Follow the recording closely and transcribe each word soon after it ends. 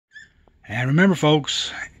And remember,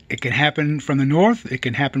 folks, it can happen from the north, it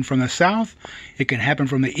can happen from the south, it can happen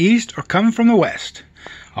from the east, or coming from the west.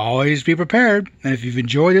 Always be prepared, and if you've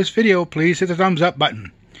enjoyed this video, please hit the thumbs up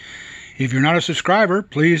button. If you're not a subscriber,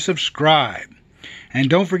 please subscribe. And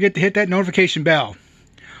don't forget to hit that notification bell,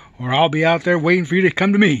 or I'll be out there waiting for you to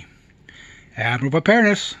come to me. Admiral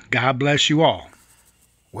Preparedness, God bless you all.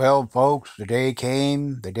 Well, folks, the day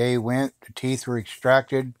came, the day went, the teeth were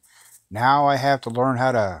extracted. Now I have to learn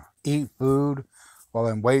how to eat food while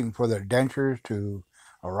I'm waiting for the dentures to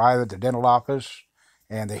arrive at the dental office,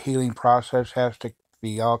 and the healing process has to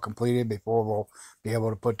be all completed before we'll be able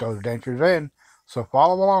to put those dentures in. So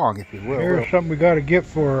follow along, if you will. Here's something we got to get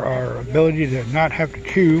for our ability to not have to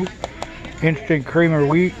chew. Instant cream of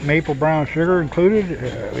wheat, maple brown sugar included.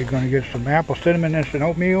 We're going to get some apple cinnamon instant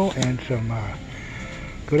oatmeal and some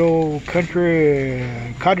good old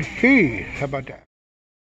country cottage cheese. How about that?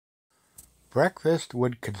 Breakfast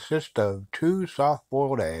would consist of 2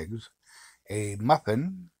 soft-boiled eggs, a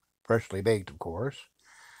muffin, freshly baked of course,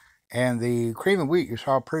 and the cream of wheat you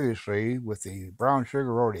saw previously with the brown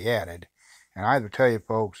sugar already added. And I have to tell you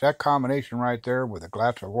folks, that combination right there with a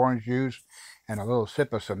glass of orange juice and a little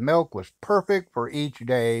sip of some milk was perfect for each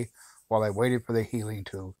day while I waited for the healing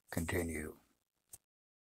to continue.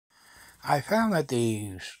 I found that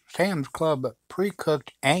the Sam's Club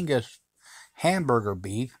pre-cooked Angus hamburger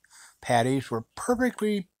beef patties were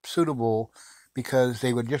perfectly suitable because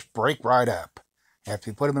they would just break right up. After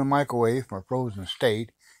you put them in a microwave from a frozen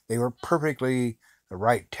state, they were perfectly the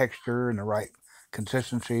right texture and the right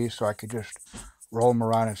consistency, so I could just roll them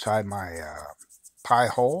around inside my pie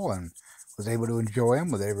hole and was able to enjoy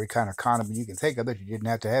them with every kind of condiment you can think of that you didn't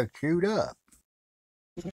have to have chewed up.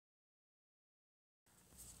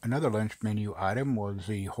 Another lunch menu item was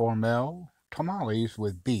the Hormel tamales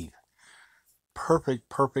with beef.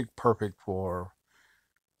 Perfect for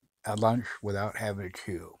a lunch without having to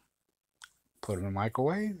chew. Put them in the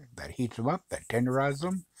microwave, that heats them up, that tenderizes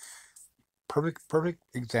them. Perfect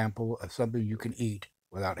example of something you can eat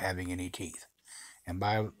without having any teeth. And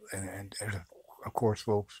of course,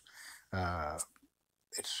 folks,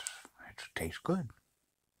 it tastes good.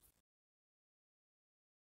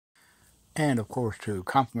 And of course, to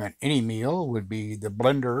complement any meal would be the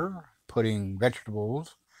blender, putting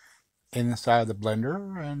vegetables inside the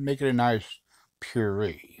blender and make it a nice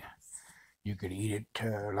puree. You could eat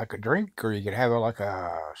it like a drink, or you could have it like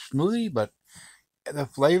a smoothie, but the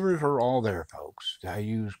flavors are all there, folks. I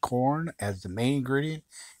use corn as the main ingredient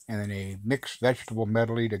and then a mixed vegetable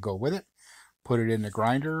medley to go with it. Put it in the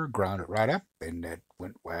grinder, ground it right up, and that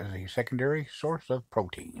went as a secondary source of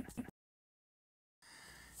protein.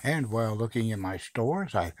 And while looking in my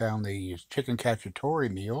stores, I found these chicken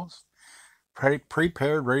cacciatore meals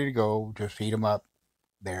prepared, ready to go. Just heat them up.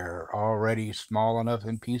 They're already small enough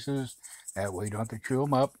in pieces that way you don't have to chew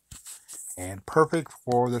them up, and perfect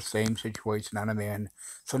for the same situation I'm in.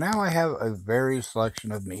 So now I have a various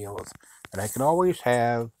selection of meals that I can always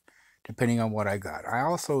have depending on what I got. I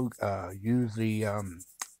also use the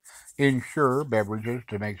Ensure beverages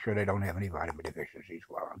to make sure they don't have any vitamin deficiencies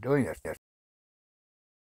while I'm doing this.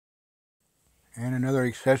 And another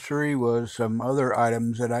accessory was some other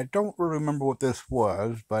items that I don't really remember what this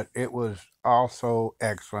was, but it was also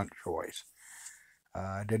excellent choice.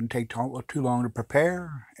 It didn't take too long to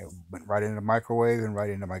prepare. It went right into the microwave and right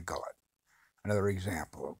into my gullet. Another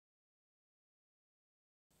example.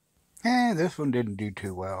 And this one didn't do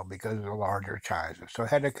too well because of the larger sizes. So I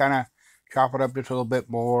had to kind of chop it up just a little bit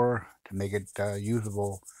more to make it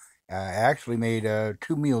usable. I actually made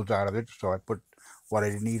 2 meals out of it, so I put what I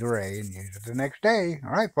didn't eat away and used it the next day.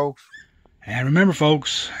 All right, folks. And remember,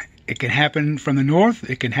 folks, it can happen from the north,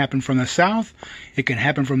 it can happen from the south, it can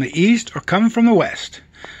happen from the east, or coming from the west.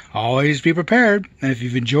 Always be prepared, and if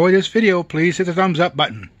you've enjoyed this video, please hit the thumbs up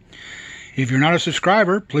button. If you're not a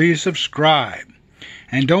subscriber, please subscribe.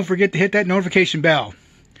 And don't forget to hit that notification bell,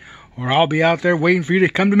 or I'll be out there waiting for you to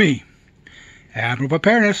come to me. Admiral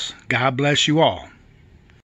Preparedness, God bless you all.